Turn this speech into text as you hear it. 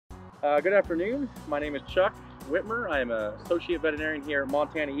Good afternoon. My name is Chuck Whitmer. I am an associate veterinarian here at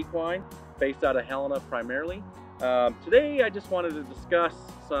Montana Equine, based out of Helena primarily. Today I just wanted to discuss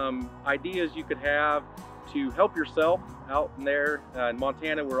some ideas you could have to help yourself out in there. In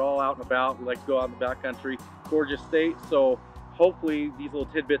Montana, we're all out and about. We like to go out in the backcountry, gorgeous state. So hopefully these little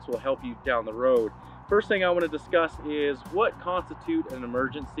tidbits will help you down the road. First thing I want to discuss is what constitutes an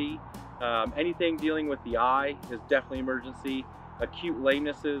emergency. Anything dealing with the eye is definitely emergency. Acute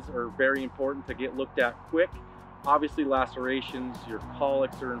lamenesses are very important to get looked at quick. Obviously lacerations, your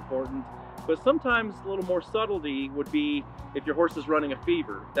colics are important, but sometimes a little more subtlety would be if your horse is running a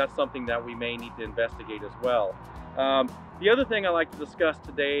fever. That's something that we may need to investigate as well. The other thing I like to discuss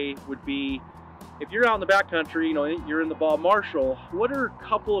today would be if you're out in the backcountry, you're in the ball marshal, what are a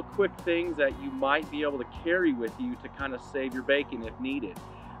couple of quick things that you might be able to carry with you to kind of save your bacon if needed?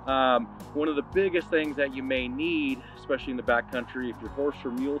 One of the biggest things that you may need, especially in the backcountry, if your horse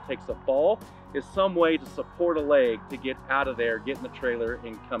or mule takes a fall, is some way to support a leg to get out of there, get in the trailer,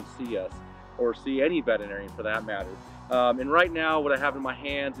 and come see us, or see any veterinarian for that matter. And right now, what I have in my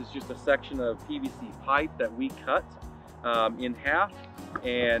hands is just a section of PVC pipe that we cut in half,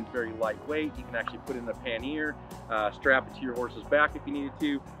 and very lightweight. You can actually put it in a pannier, strap it to your horse's back if you needed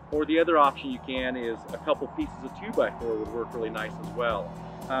to, or the other option you can is a couple pieces of 2x4 would work really nice as well.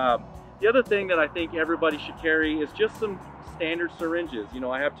 The other thing that I think everybody should carry is just some standard syringes.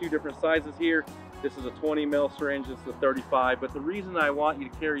 I have two different sizes here. This is a 20 ml syringe, this is a 35, but the reason I want you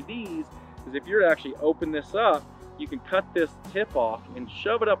to carry these is if you're to actually open this up, you can cut this tip off and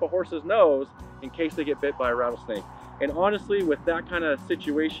shove it up a horse's nose in case they get bit by a rattlesnake. And honestly, with that kind of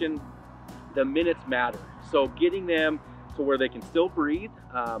situation, the minutes matter. So getting them to where they can still breathe.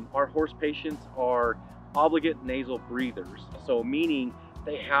 Our horse patients are obligate nasal breathers. So meaning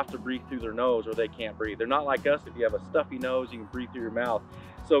they have to breathe through their nose or they can't breathe. They're not like us. If you have a stuffy nose, you can breathe through your mouth.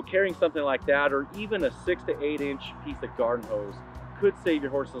 So carrying something like that, or even a 6 to 8 inch piece of garden hose, could save your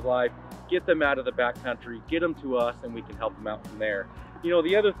horse's life. Get them out of the backcountry, get them to us, and we can help them out from there.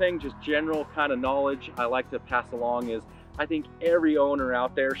 The other thing, just general kind of knowledge I like to pass along is I think every owner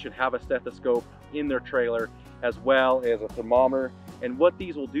out there should have a stethoscope in their trailer as well as a thermometer. And what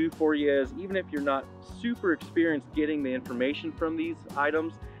these will do for you is, even if you're not super experienced getting the information from these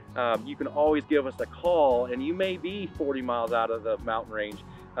items, you can always give us a call, and you may be 40 miles out of the mountain range,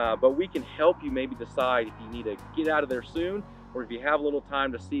 but we can help you maybe decide if you need to get out of there soon, or if you have a little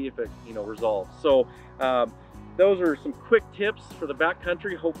time to see if it resolves. So those are some quick tips for the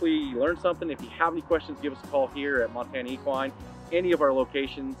backcountry. Hopefully you learned something. If you have any questions, give us a call here at Montana Equine. Any of our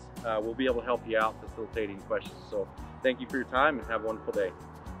locations, we'll be able to help you out facilitating questions. So thank you for your time and have a wonderful day.